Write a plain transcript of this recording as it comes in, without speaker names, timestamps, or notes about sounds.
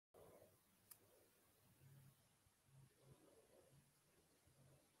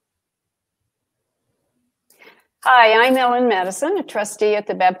Hi, I'm Ellen Madison, a trustee at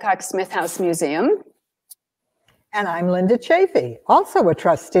the Babcock Smith House Museum. And I'm Linda Chafee, also a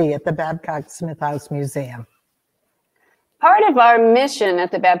trustee at the Babcock Smith House Museum. Part of our mission at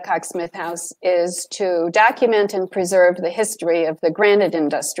the Babcock Smith House is to document and preserve the history of the granite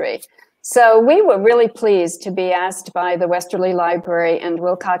industry. So we were really pleased to be asked by the Westerly Library and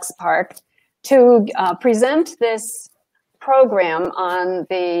Wilcox Park to present this program on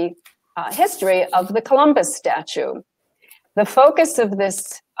the history of the Columbus statue. The focus of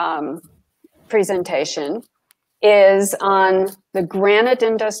this presentation is on the granite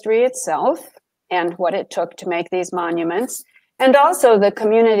industry itself and what it took to make these monuments, and also the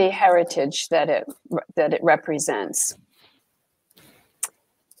community heritage that it represents.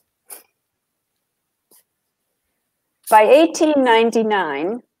 By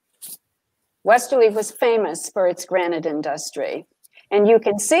 1899, Westerly was famous for its granite industry. And you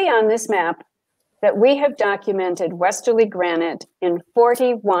can see on this map that we have documented Westerly granite in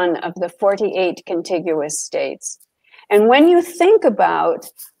 41 of the 48 contiguous states. And when you think about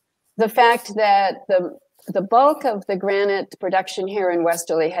the fact that the bulk of the granite production here in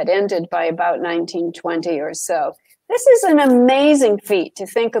Westerly had ended by about 1920 or so, this is an amazing feat to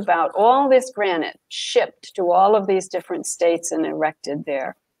think about all this granite shipped to all of these different states and erected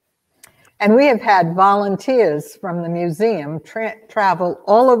there. And we have had volunteers from the museum travel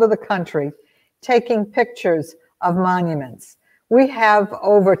all over the country taking pictures of monuments. We have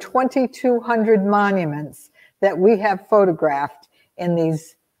over 2,200 monuments that we have photographed in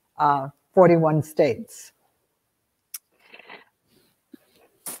these 41 states.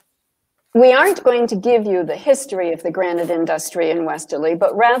 We aren't going to give you the history of the granite industry in Westerly,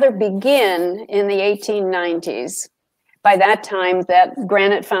 but rather begin in the 1890s. By that time, that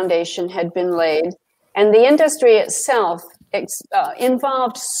granite foundation had been laid, and the industry itself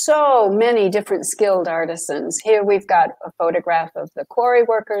involved so many different skilled artisans. Here we've got a photograph of the quarry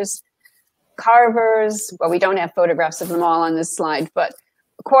workers, carvers. Well, we don't have photographs of them all on this slide, but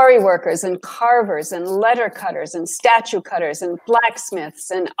quarry workers and carvers and letter cutters and statue cutters and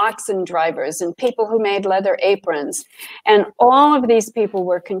blacksmiths and oxen drivers and people who made leather aprons. And all of these people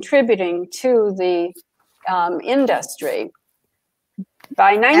were contributing to the industry.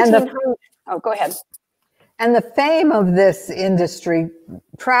 By 1900, oh, go ahead. And the fame of this industry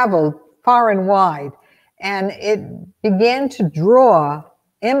traveled far and wide, and it began to draw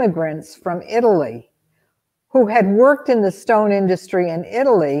immigrants from Italy who had worked in the stone industry in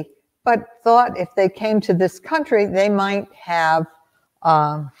Italy, but thought if they came to this country, they might have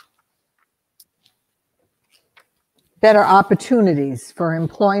better opportunities for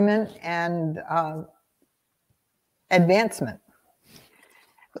employment and advancement.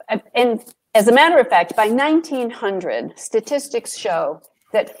 And as a matter of fact, by 1900, statistics show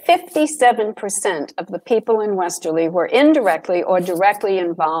that 57% of the people in Westerly were indirectly or directly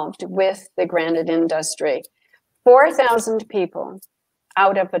involved with the granite industry. 4,000 people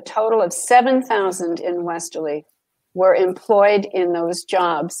out of a total of 7,000 in Westerly were employed in those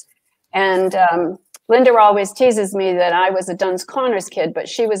jobs. And Linda always teases me that I was a Dunn's Corners kid, but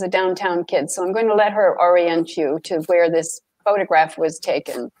she was a downtown kid. So I'm going to let her orient you to where this photograph was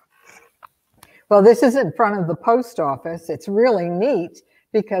taken. Well, this is in front of the post office. It's really neat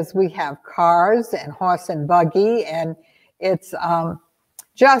because we have cars and horse and buggy, and it's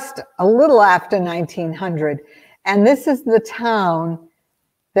just a little after 1900. And this is the town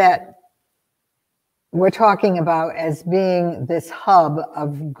that we're talking about as being this hub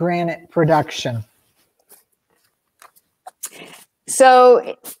of granite production.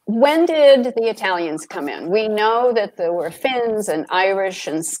 So when did the Italians come in? We know that there were Finns and Irish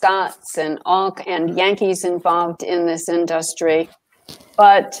and Scots and Yankees involved in this industry.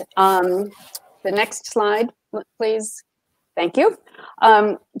 But the next slide, please. Thank you.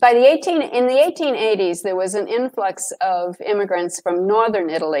 In the 1880s, there was an influx of immigrants from northern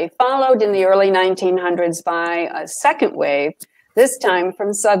Italy, followed in the early 1900s by a second wave, this time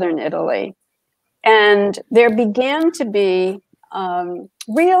from southern Italy. And there began to be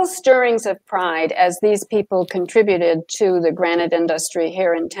real stirrings of pride as these people contributed to the granite industry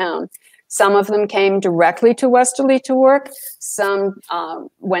here in town. Some of them came directly to Westerly to work. Some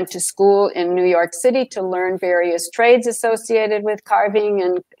went to school in New York City to learn various trades associated with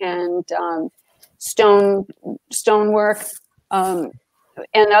carving and stonework. And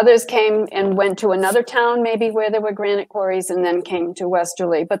others came and went to another town, maybe where there were granite quarries, and then came to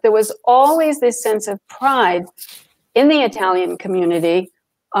Westerly. But there was always this sense of pride in the Italian community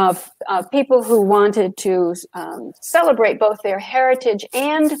of people who wanted to celebrate both their heritage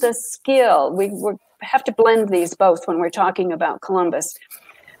and the skill. We have to blend these both when we're talking about Columbus.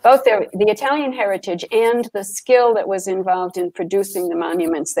 both the Italian heritage and the skill that was involved in producing the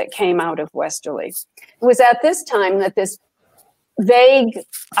monuments that came out of Westerly. It was at this time that this vague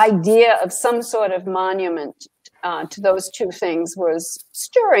idea of some sort of monument to those two things was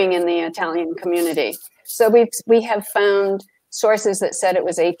stirring in the Italian community. So we have found sources that said it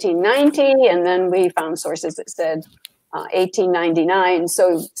was 1890, and then we found sources that said 1899.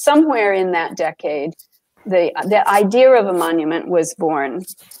 So somewhere in that decade, the idea of a monument was born.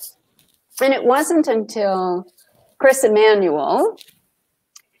 And it wasn't until Chris Emanuel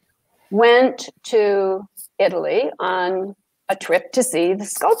went to Italy on a trip to see the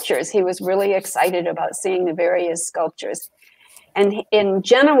sculptures. He was really excited about seeing the various sculptures. And in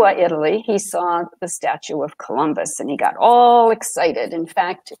Genoa, Italy, he saw the statue of Columbus and he got all excited. In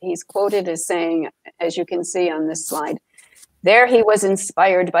fact, he's quoted as saying, as you can see on this slide, there he was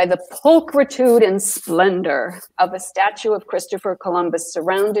inspired by the pulchritude and splendor of a statue of Christopher Columbus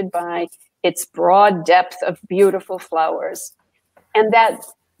surrounded by its broad depth of beautiful flowers. And that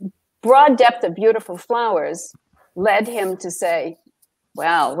broad depth of beautiful flowers led him to say,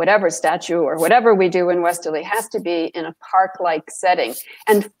 well, whatever statue or whatever we do in Westerly has to be in a park-like setting.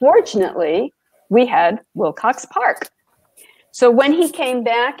 And fortunately, we had Wilcox Park. So when he came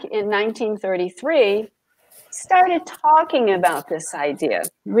back in 1933, started talking about this idea,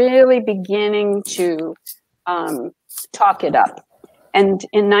 really beginning to talk it up. And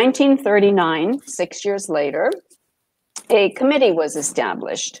in 1939, 6 years later, a committee was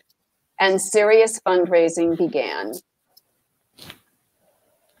established and serious fundraising began.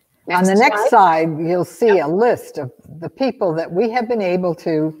 On the next slide, you'll see a list of the people that we have been able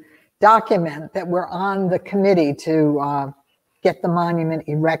to document that were on the committee to get the monument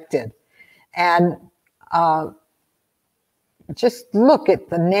erected. And just look at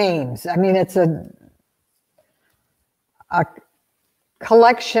the names. I mean, it's a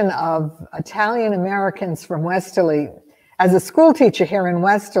collection of Italian Americans from Westerly. As a school teacher here in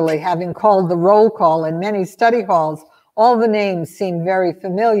Westerly, having called the roll call in many study halls, all the names seem very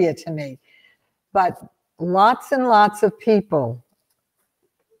familiar to me. But lots and lots of people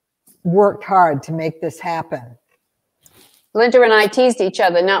worked hard to make this happen. Linda and I teased each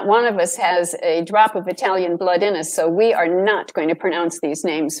other. Not one of us has a drop of Italian blood in us, so we are not going to pronounce these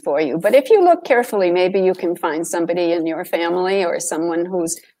names for you. But if you look carefully, maybe you can find somebody in your family or someone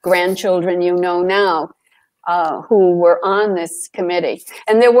whose grandchildren you know now who were on this committee.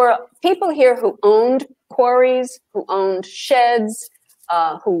 And there were people here who owned quarries, who owned sheds,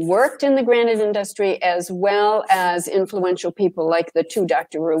 who worked in the granite industry, as well as influential people like the two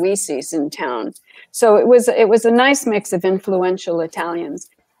Dr. Ruisis in town. So it was a nice mix of influential Italians.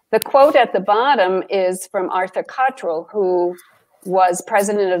 The quote at the bottom is from Arthur Cottrell, who was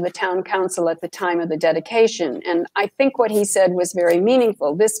president of the town council at the time of the dedication. And I think what he said was very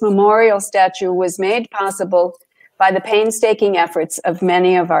meaningful. This memorial statue was made possible by the painstaking efforts of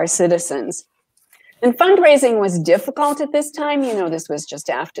many of our citizens. And fundraising was difficult at this time. You know, this was just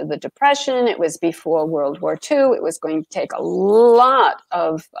after the Depression. It was before World War II. It was going to take a lot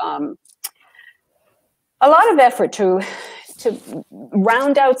of effort to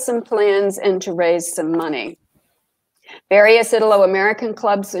round out some plans and to raise some money. Various Italo-American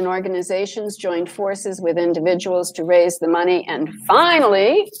clubs and organizations joined forces with individuals to raise the money. And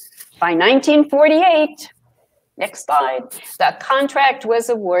finally, by 1948, next slide, the contract was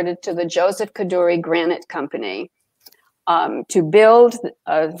awarded to the Joseph Kaduri Granite Company to build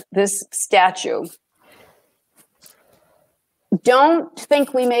this statue. Don't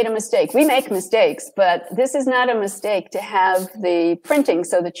think we made a mistake. We make mistakes, but this is not a mistake to have the printing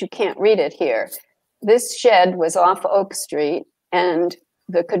so that you can't read it here. This shed was off Oak Street, and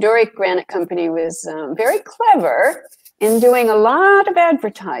the Kaduri Granite Company was very clever in doing a lot of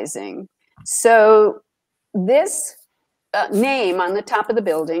advertising. So this name on the top of the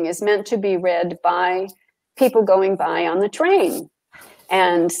building is meant to be read by people going by on the train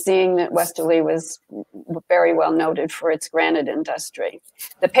and seeing that Westerly was very well noted for its granite industry.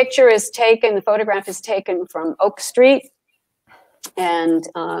 The picture is taken, the photograph is taken from Oak Street, and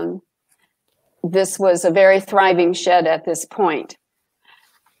this was a very thriving shed at this point.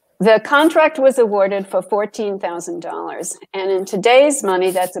 The contract was awarded for $14,000, and in today's money,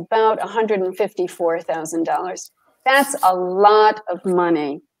 that's about $154,000. That's a lot of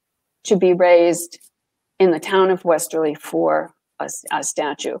money to be raised in the town of Westerly for a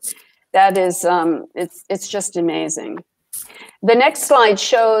statue. That is, it's just amazing. The next slide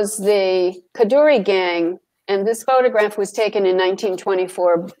shows the Kaduri gang, and this photograph was taken in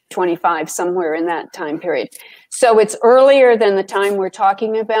 1924-25, somewhere in that time period. So it's earlier than the time we're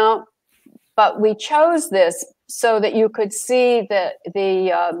talking about, but we chose this so that you could see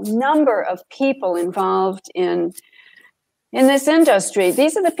the number of people involved in this industry.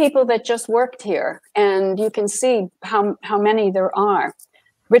 These are the people that just worked here, and you can see how many there are.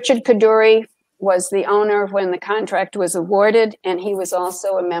 Richard Kaduri was the owner when the contract was awarded, and he was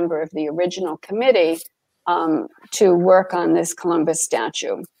also a member of the original committee to work on this Columbus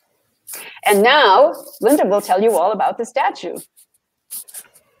statue. And now Linda will tell you all about the statue.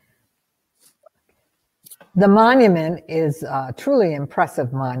 The monument is a truly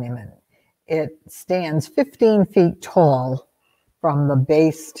impressive monument. It stands 15 feet tall from the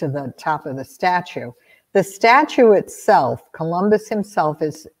base to the top of the statue. The statue itself, Columbus himself,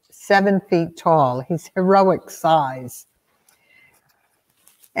 is 7 feet tall. He's heroic size.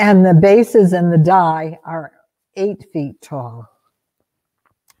 And the bases and the die are 8 feet tall.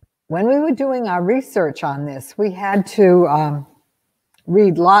 When we were doing our research on this, we had to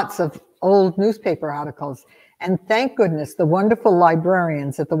read lots of old newspaper articles. And thank goodness the wonderful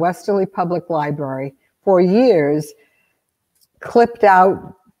librarians at the Westerly Public Library for years clipped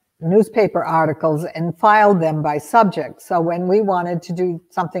out newspaper articles and filed them by subject. So when we wanted to do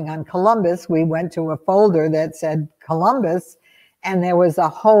something on Columbus, we went to a folder that said Columbus, and there was a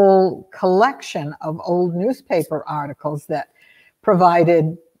whole collection of old newspaper articles that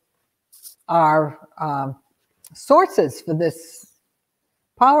provided our sources for this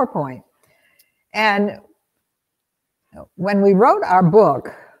PowerPoint. And when we wrote our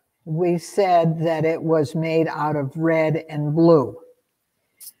book, we said that it was made out of red and blue.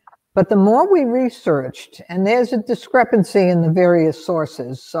 But the more we researched, and there's a discrepancy in the various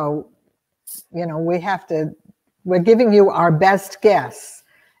sources, so, you know, we're giving you our best guess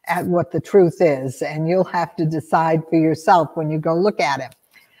at what the truth is, and you'll have to decide for yourself when you go look at it.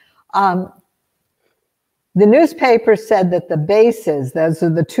 The newspaper said that the bases, those are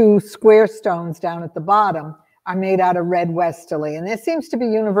the two square stones down at the bottom, are made out of red Westerly, and there seems to be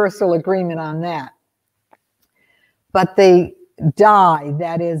universal agreement on that. But the die,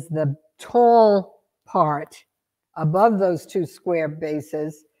 that is the tall part above those two square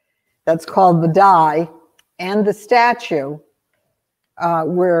bases, that's called the die, and the statue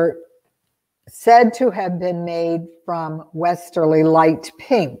were said to have been made from Westerly light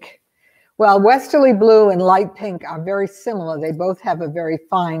pink. Well, Westerly blue and light pink are very similar. They both have a very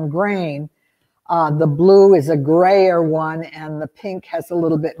fine grain. The blue is a grayer one, and the pink has a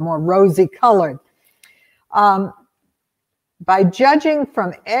little bit more rosy colored. By judging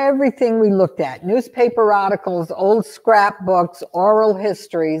from everything we looked at, newspaper articles, old scrapbooks, oral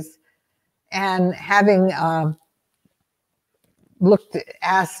histories, and having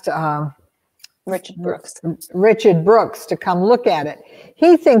asked Richard Brooks to come look at it.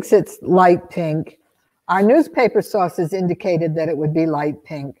 He thinks it's light pink. Our newspaper sources indicated that it would be light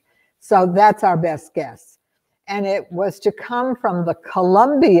pink. So that's our best guess. And it was to come from the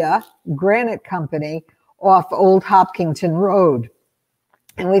Columbia Granite Company off Old Hopkinton Road.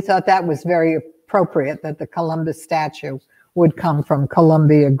 And we thought that was very appropriate that the Columbus statue would come from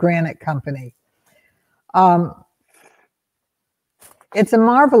Columbia Granite Company. It's a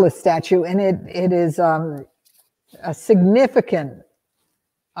marvelous statue, and it is a significant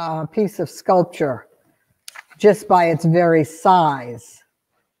piece of sculpture just by its very size.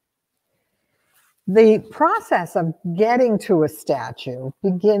 The process of getting to a statue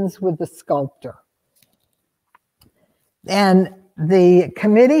begins with the sculptor. And the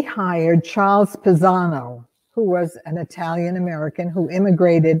committee hired Charles Pisano, who was an Italian-American who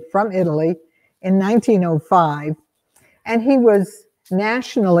immigrated from Italy in 1905, and he was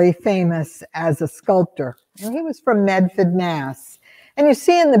nationally famous as a sculptor. And he was from Medford, Mass. And you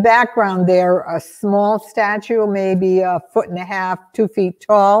see in the background there a small statue, maybe 1.5 feet, 2 feet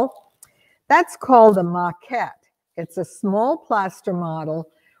tall. That's called a maquette. It's a small plaster model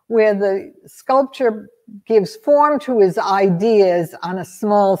where the sculptor gives form to his ideas on a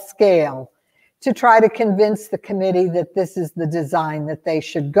small scale to try to convince the committee that this is the design that they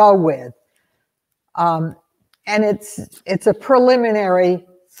should go with. And it's a preliminary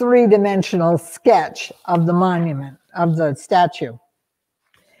 3-dimensional sketch of the monument, of the statue.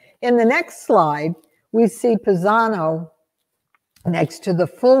 In the next slide, we see Pisano next to the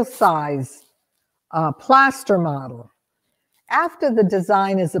full-size plaster model. After the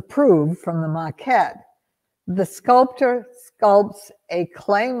design is approved from the maquette, the sculptor sculpts a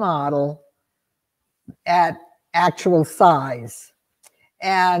clay model at actual size.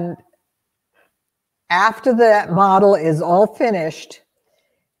 And after that model is all finished,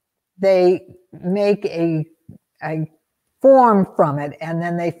 they make a form from it, and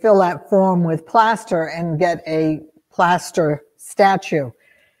then they fill that form with plaster and get a plaster statue.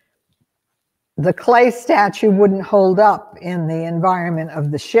 the clay statue wouldn't hold up in the environment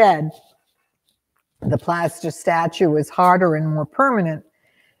of the shed. The plaster statue is harder and more permanent.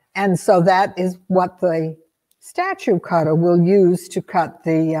 And so that is what the statue cutter will use to cut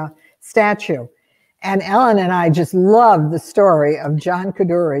the statue. And Ellen and I just love the story of John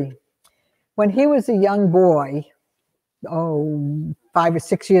Kaduri. When he was a young boy, 5 or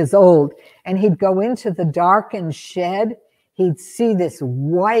 6 years old, and he'd go into the darkened shed, he'd see this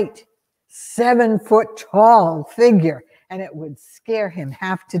white, 7-foot tall figure, and it would scare him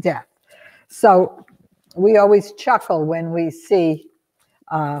half to death. So we always chuckle when we see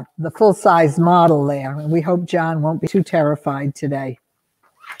the full-size model there, and we hope John won't be too terrified today.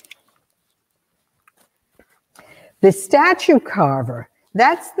 The statue carver,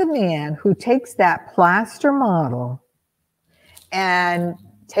 that's the man who takes that plaster model and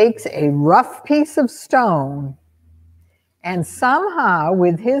takes a rough piece of stone and somehow,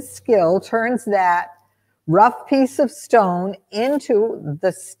 with his skill, turns that rough piece of stone into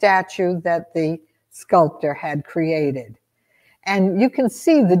the statue that the sculptor had created. And you can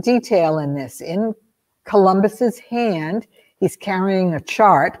see the detail in this. In Columbus's hand, he's carrying a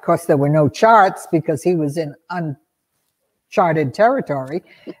chart. Of course, there were no charts because he was in uncharted territory.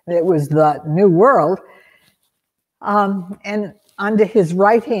 It was the New World. And under his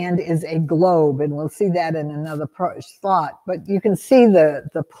right hand is a globe, and we'll see that in another slot. But you can see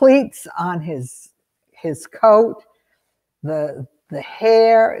the pleats on his coat, the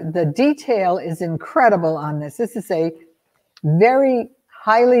hair, the detail is incredible on this. This is a very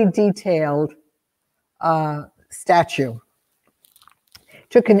highly detailed statue.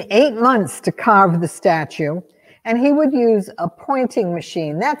 Took him 8 months to carve the statue, and he would use a pointing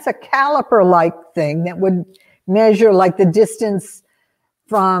machine. That's a caliper-like thing that would measure like the distance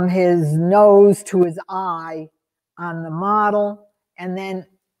from his nose to his eye on the model, and then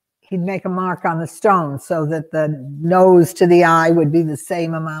he'd make a mark on the stone so that the nose to the eye would be the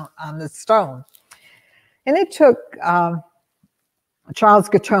same amount on the stone. And it took Charles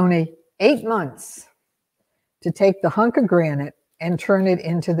Gattoni 8 months to take the hunk of granite and turn it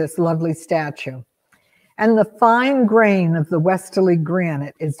into this lovely statue. And the fine grain of the Westerly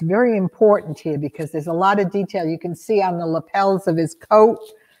granite is very important here because there's a lot of detail. You can see on the lapels of his coat,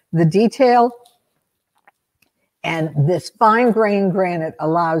 the detail. And this fine grain granite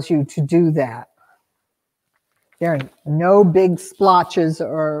allows you to do that. There are no big splotches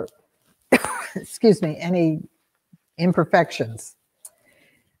or, excuse me, any imperfections.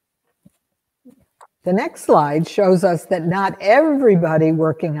 The next slide shows us that not everybody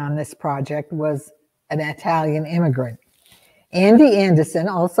working on this project was an Italian immigrant. Andy Anderson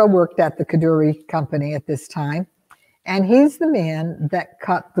also worked at the Kaduri Company at this time, and he's the man that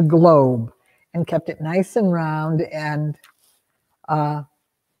cut the globe and kept it nice and round. And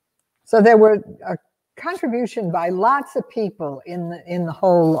so there were a contribution by lots of people in the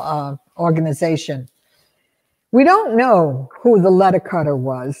whole organization. We don't know who the letter cutter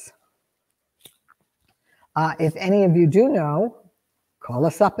was. If any of you do know, call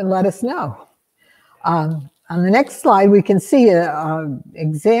us up and let us know. On the next slide, we can see an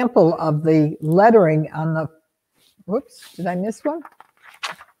example of the lettering on the, whoops, did I miss one?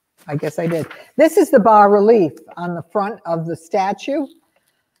 I guess I did. This is the bas-relief on the front of the statue.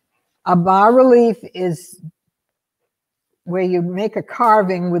 A bas-relief is where you make a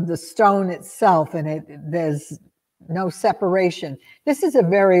carving with the stone itself, and there's no separation. This is a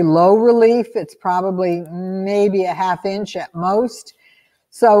very low relief. It's probably maybe a ½ inch at most.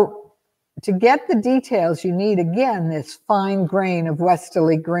 So to get the details, you need, again, this fine grain of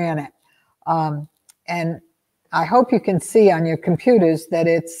Westerly granite. And I hope you can see on your computers that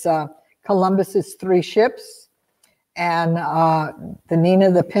it's Columbus's 3 ships, and the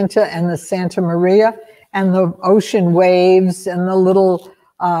Nina, the Pinta, and the Santa Maria, and the ocean waves, and the little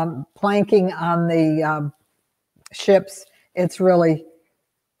planking on the ships. It's really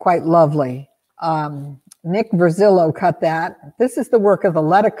quite lovely. Nick Verzillo cut that. This is the work of the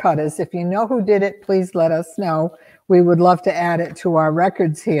letter cutters. If you know who did it, please let us know. We would love to add it to our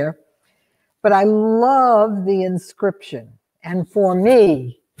records here. But I love the inscription. And for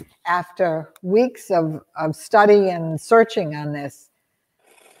me, after weeks of study and searching on this,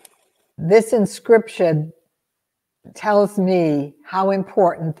 this inscription tells me how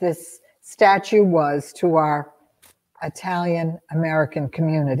important this statue was to our Italian-American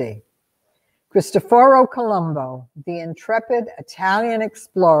community. Cristoforo Colombo, the intrepid Italian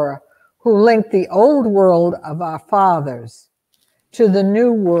explorer who linked the old world of our fathers to the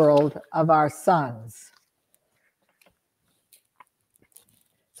new world of our sons.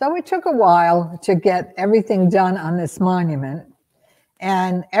 So it took a while to get everything done on this monument.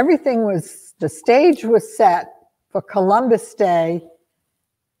 And everything was, the stage was set for Columbus Day,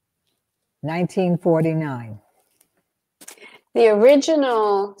 1949. The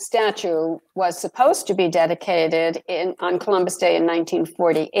original statue was supposed to be dedicated on Columbus Day in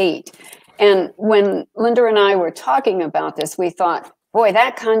 1948. And when Linda and I were talking about this, we thought, boy,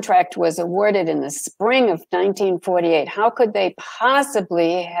 that contract was awarded in the spring of 1948. How could they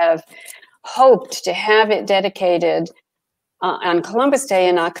possibly have hoped to have it dedicated on Columbus Day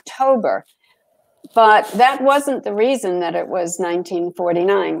in October? But that wasn't the reason that it was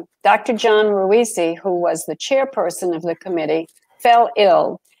 1949. Dr. John Ruisi, who was the chairperson of the committee, fell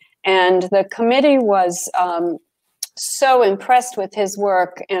ill. And the committee was so impressed with his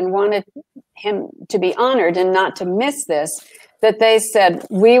work and wanted him to be honored and not to miss this, that they said,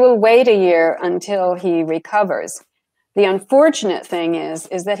 we will wait a year until he recovers. The unfortunate thing is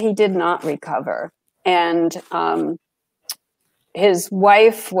that he did not recover. And his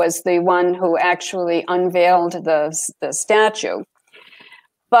wife was the one who actually unveiled the statue.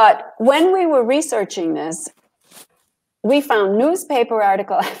 But when we were researching this, we found newspaper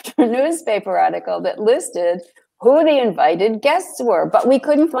article after newspaper article that listed who the invited guests were, but we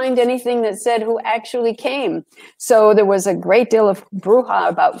couldn't find anything that said who actually came. So there was a great deal of brouhaha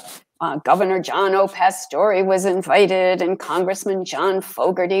about Governor John O. Pastore was invited and Congressman John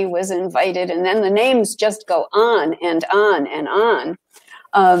Fogerty was invited. And then the names just go on and on and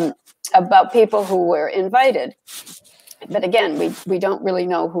on about people who were invited. But again, we don't really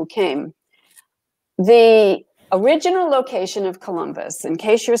know who came. The original location of Columbus, in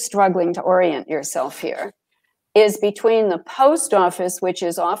case you're struggling to orient yourself here, is between the post office, which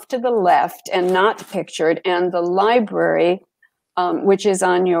is off to the left and not pictured, and the library, which is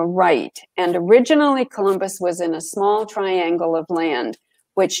on your right. And originally Columbus was in a small triangle of land,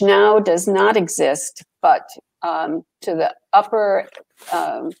 which now does not exist, but to the upper,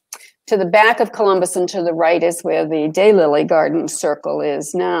 to the back of Columbus and to the right is where the Daylily Garden Circle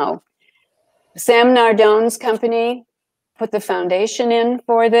is now. Sam Nardone's company put the foundation in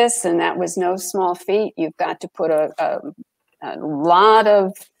for this, and that was no small feat. You've got to put a lot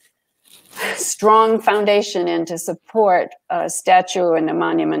of strong foundation in to support a statue and a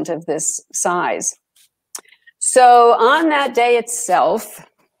monument of this size. So on that day itself,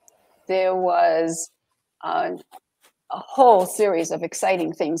 there was a whole series of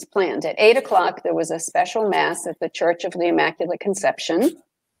exciting things planned. At 8 o'clock, there was a special mass at the Church of the Immaculate Conception.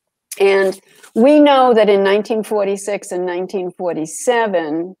 And we know that in 1946 and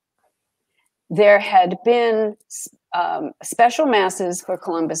 1947, there had been special masses for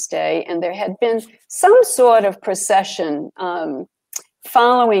Columbus Day, and there had been some sort of procession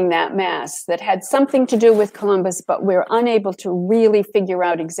following that mass that had something to do with Columbus, but we're unable to really figure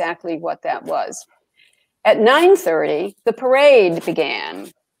out exactly what that was. At 9:30, the parade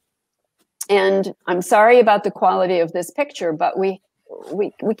began. And I'm sorry about the quality of this picture, but we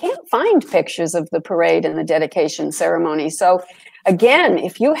can't find pictures of the parade and the dedication ceremony. So again,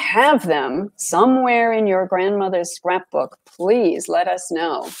 if you have them somewhere in your grandmother's scrapbook, please let us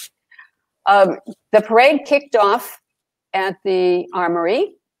know. The parade kicked off at the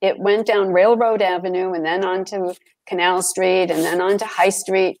Armory. It went down Railroad Avenue and then onto Canal Street and then onto High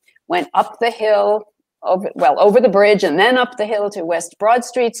Street, went up the hill, over the bridge and then up the hill to West Broad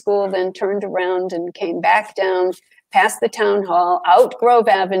Street School, then turned around and came back down past the town hall, out Grove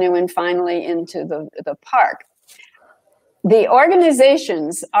Avenue, and finally into the park. The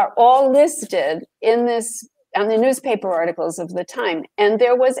organizations are all listed in this on the newspaper articles of the time, and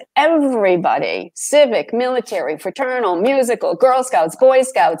there was everybody: civic, military, fraternal, musical, Girl Scouts, Boy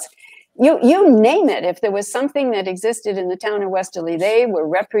Scouts, you name it. If there was something that existed in the town of Westerly, they were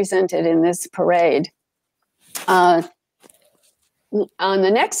represented in this parade. On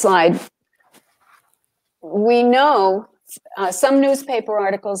the next slide, we know some newspaper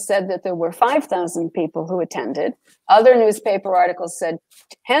articles said that there were 5,000 people who attended. Other newspaper articles said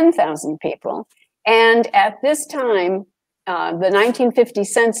 10,000 people. And at this time, the 1950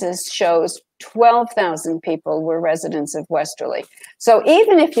 census shows 12,000 people were residents of Westerly. So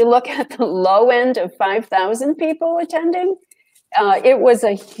even if you look at the low end of 5,000 people attending, it was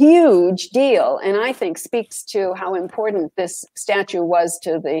a huge deal, and I think speaks to how important this statue was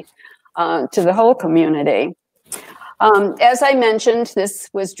to the whole community. As I mentioned, this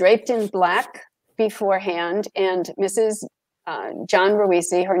was draped in black beforehand, and Mrs. John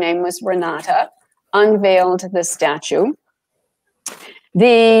Ruisi, her name was Renata, unveiled the statue.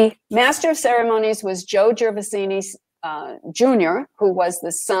 The master of ceremonies was Joe Gervasini Jr., who was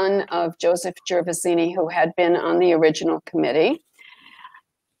the son of Joseph Gervasini, who had been on the original committee.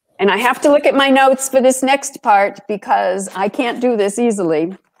 And I have to look at my notes for this next part because I can't do this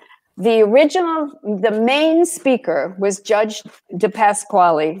easily. The main speaker was Judge De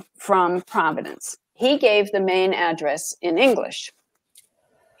Pasquale from Providence. He gave the main address in English.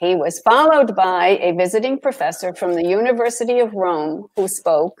 He was followed by a visiting professor from the University of Rome who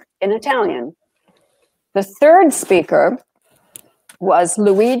spoke in Italian. The third speaker was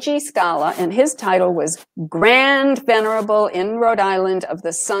Luigi Scala, and his title was Grand Venerable in Rhode Island of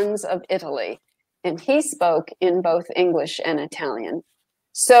the Sons of Italy. And he spoke in both English and Italian.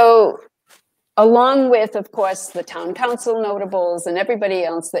 So along with, of course, the town council notables and everybody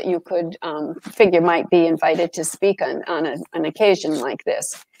else that you could figure might be invited to speak on an occasion like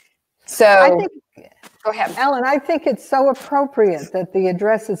this. So I think, go ahead. Ellen, I think it's so appropriate that the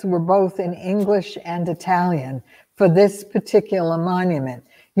addresses were both in English and Italian for this particular monument.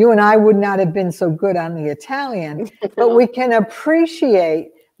 You and I would not have been so good on the Italian, but we can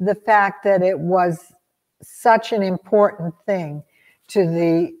appreciate the fact that it was such an important thing to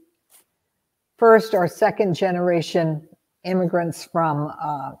the first or second generation immigrants from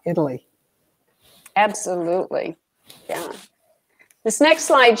Italy. Absolutely, yeah. This next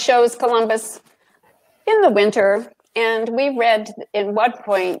slide shows Columbus in the winter, and we read in one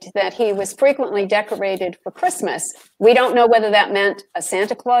point that he was frequently decorated for Christmas. We don't know whether that meant a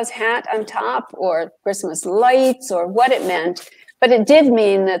Santa Claus hat on top or Christmas lights or what it meant, but it did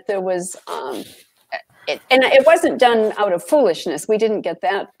mean that there was, and it wasn't done out of foolishness. We didn't get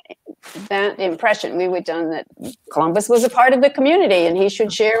that impression. We were done that Columbus was a part of the community and he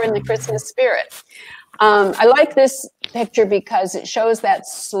should share in the Christmas spirit. I like this picture because it shows that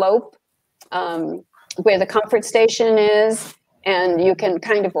slope where the comfort station is, and you can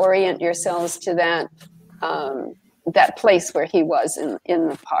kind of orient yourselves to that place where he was in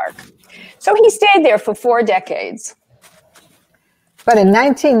the park. So he stayed there for 4 decades. But in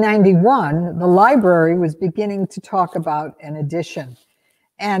 1991, the library was beginning to talk about an addition,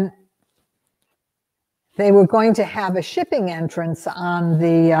 and they were going to have a shipping entrance on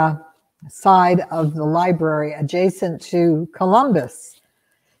the side of the library adjacent to Columbus.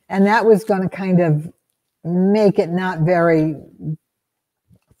 And that was going to kind of make it not very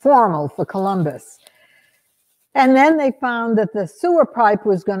formal for Columbus. And then they found that the sewer pipe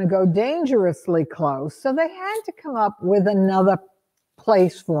was going to go dangerously close. So they had to come up with another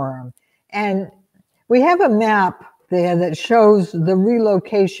place for him. And we have a map there that shows the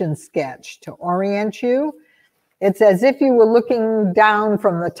relocation sketch to orient you. It's as if you were looking down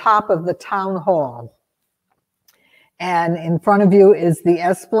from the top of the town hall. And in front of you is the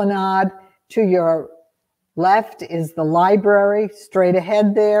esplanade. To your left is the library. Straight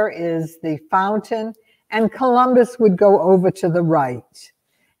ahead there is the fountain. And Columbus would go over to the right.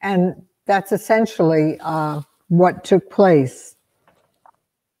 And that's essentially what took place.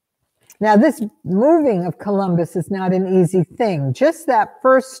 Now, this moving of Columbus is not an easy thing. Just that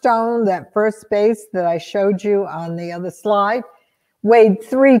first stone, that first base that I showed you on the other slide, weighed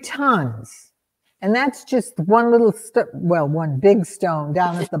 3 tons. And that's just one little, one big stone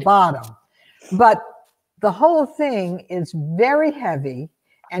down at the bottom. But the whole thing is very heavy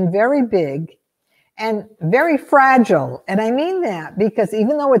and very big and very fragile. And I mean that because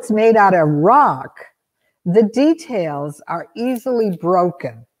even though it's made out of rock, the details are easily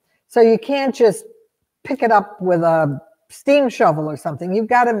broken. So you can't just pick it up with a steam shovel or something. You've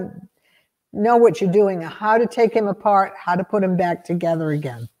got to know what you're doing, how to take him apart, how to put him back together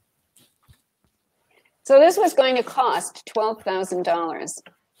again. So this was going to cost $12,000.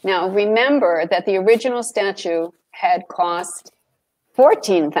 Now remember that the original statue had cost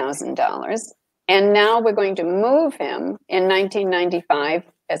 $14,000, and now we're going to move him in 1995,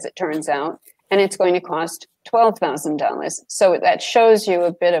 as it turns out, and it's going to cost $12,000. So that shows you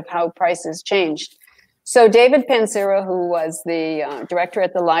a bit of how prices changed. So David Panzera, who was the director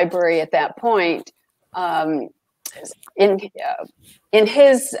at the library at that point, in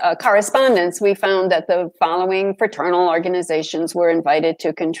his correspondence, we found that the following fraternal organizations were invited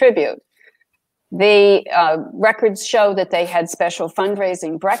to contribute. The records show that they had special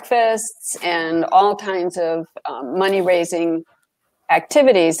fundraising breakfasts and all kinds of money-raising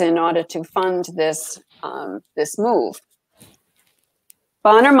activities in order to fund this this move.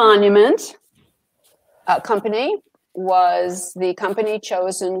 Bonner Monument Company was the company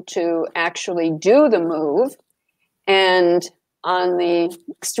chosen to actually do the move. And on the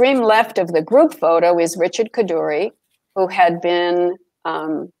extreme left of the group photo is Richard Kaduri, who had been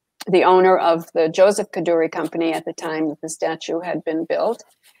the owner of the Joseph Kaduri Company at the time that the statue had been built.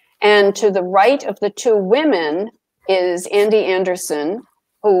 And to the right of the 2 women is Andy Anderson,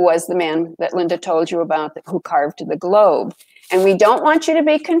 who was the man that Linda told you about, who carved the globe. And we don't want you to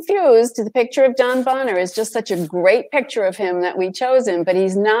be confused. The picture of Don Bonner is just such a great picture of him that we chose him, but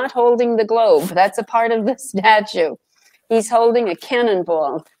he's not holding the globe. That's a part of the statue. He's holding a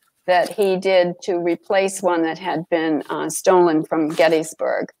cannonball that he did to replace one that had been stolen from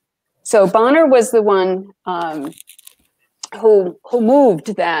Gettysburg. So Bonner was the one who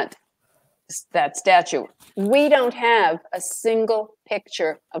moved that statue. We don't have a single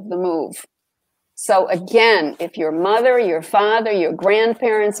picture of the move. So again, if your mother, your father, your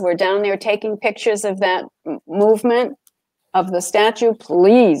grandparents were down there taking pictures of that movement of the statue,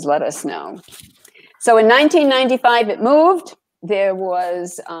 please let us know. So in 1995, it moved. There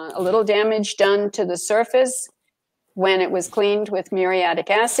was a little damage done to the surface when it was cleaned with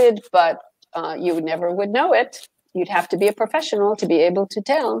muriatic acid, but you never would know it. You'd have to be a professional to be able to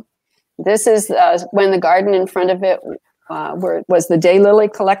tell. This is when the garden in front of it was the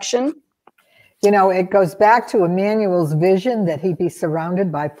daylily collection. You know, it goes back to Emmanuel's vision that he be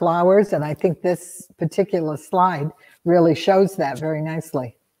surrounded by flowers, and I think this particular slide really shows that very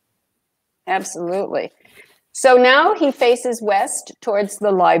nicely. Absolutely. So now he faces west towards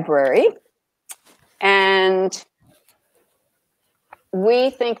the library, and we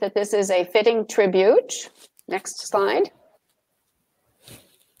think that this is a fitting tribute. Next slide.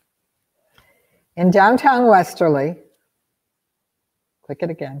 In downtown Westerly, click it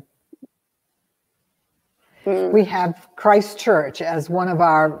again. We have Christ Church as one of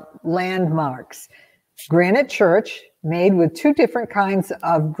our landmarks. Granite church made with two different kinds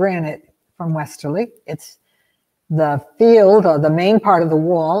of granite from Westerly. It's the field, or the main part of the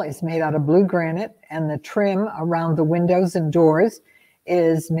wall, is made out of blue granite, and the trim around the windows and doors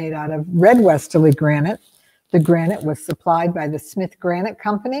is made out of red Westerly granite. The granite was supplied by the Smith Granite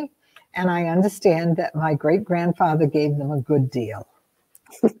Company, and I understand that my great-grandfather gave them a good deal.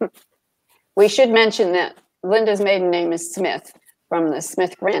 We should mention that Linda's maiden name is Smith from the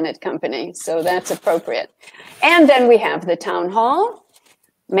Smith Granite Company, so that's appropriate. And then we have the town hall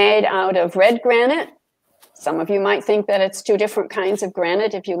made out of red granite. Some of you might think that it's two different kinds of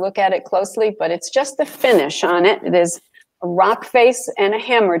granite if you look at it closely, but it's just the finish on it. It is a rock face and a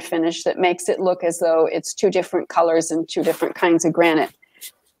hammered finish that makes it look as though it's two different colors and two different kinds of granite.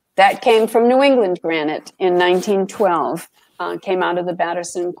 That came from New England granite in 1912, came out of the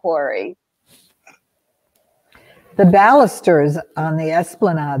Madison Quarry. The balusters on the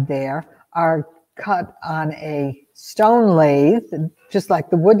esplanade there are cut on a stone lathe, just like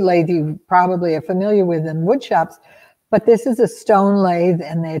the wood lathe you probably are familiar with in wood shops, but this is a stone lathe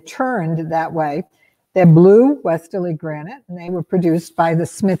and they're turned that way. They're blue Westerly granite, and they were produced by the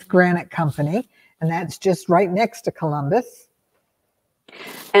Smith Granite Company, and that's just right next to Columbus.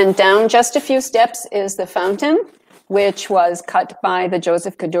 And down just a few steps is the fountain, which was cut by the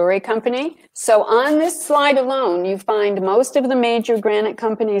Joseph Kadoorie Company. So on this slide alone, you find most of the major granite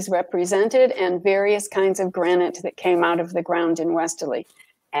companies represented and various kinds of granite that came out of the ground in Westerly.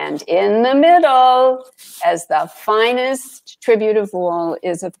 And in the middle, as the finest tribute of all,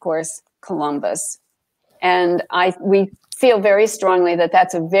 is, of course, Columbus. And we feel very strongly that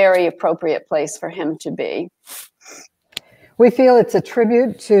that's a very appropriate place for him to be. We feel it's a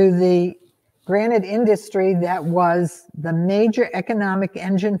tribute to the granite industry that was the major economic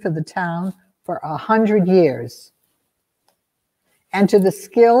engine for the town for 100 years. And to the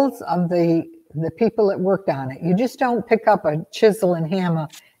skills of the people that worked on it. You just don't pick up a chisel and hammer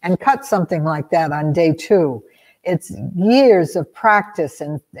and cut something like that on day two. It's years of practice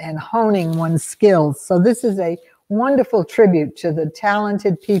and honing one's skills. So this is a wonderful tribute to the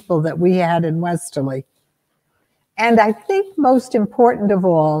talented people that we had in Westerly. And I think most important of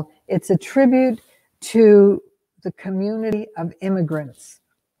all, it's a tribute to the community of immigrants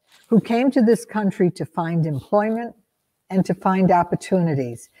who came to this country to find employment and to find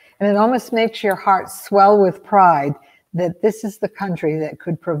opportunities. And it almost makes your heart swell with pride that this is the country that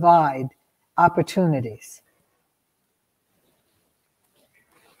could provide opportunities.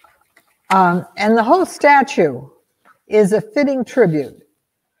 And the whole statue is a fitting tribute.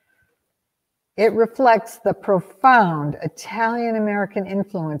 It reflects the profound Italian-American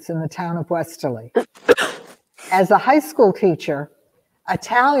influence in the town of Westerly. As a high school teacher,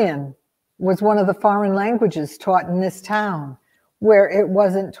 Italian was one of the foreign languages taught in this town, where it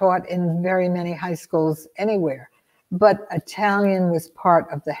wasn't taught in very many high schools anywhere. But Italian was part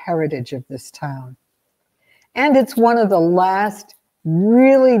of the heritage of this town. And it's one of the last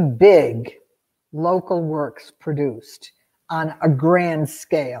really big local works produced on a grand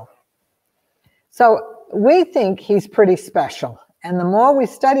scale. So we think he's pretty special. And the more we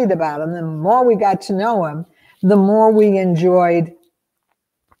studied about him, the more we got to know him, the more we enjoyed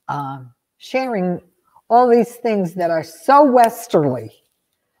sharing all these things that are so Westerly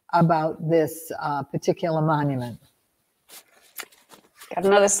about this particular monument. Got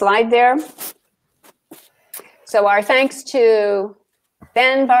another slide there. So our thanks to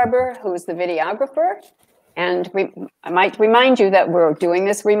Ben Barber, who's the videographer. And I might remind you that we're doing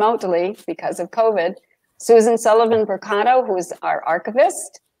this remotely because of COVID. Susan Sullivan-Mercado, who's our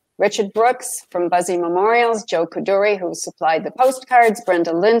archivist. Richard Brooks from Buzzy Memorials. Joe Kuduri, who supplied the postcards.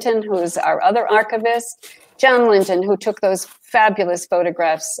 Brenda Linton, who's our other archivist. John Linton, who took those fabulous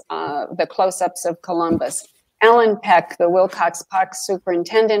photographs, the close-ups of Columbus. Alan Peck, the Wilcox Park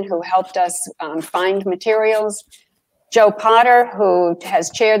superintendent, who helped us find materials. Joe Potter, who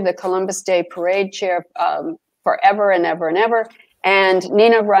has chaired the Columbus Day Parade chair forever and ever and ever. And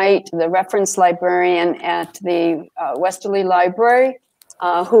Nina Wright, the reference librarian at the Westerly Library,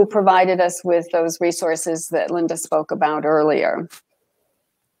 who provided us with those resources that Linda spoke about earlier.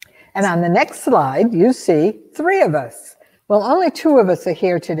 And on the next slide, you see 3 of us. Well, only 2 of us are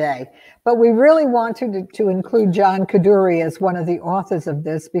here today, but we really wanted to include John Kuduri as one of the authors of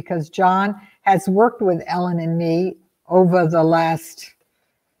this because John has worked with Ellen and me over the last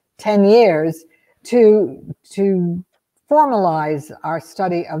 10 years to formalize our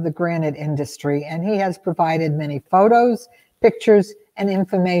study of the granite industry. And he has provided many photos, pictures, and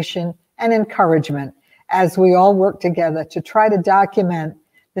information and encouragement as we all work together to try to document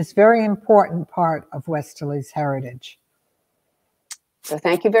this very important part of Westerly's heritage. So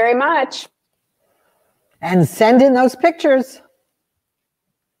thank you very much. And send in those pictures.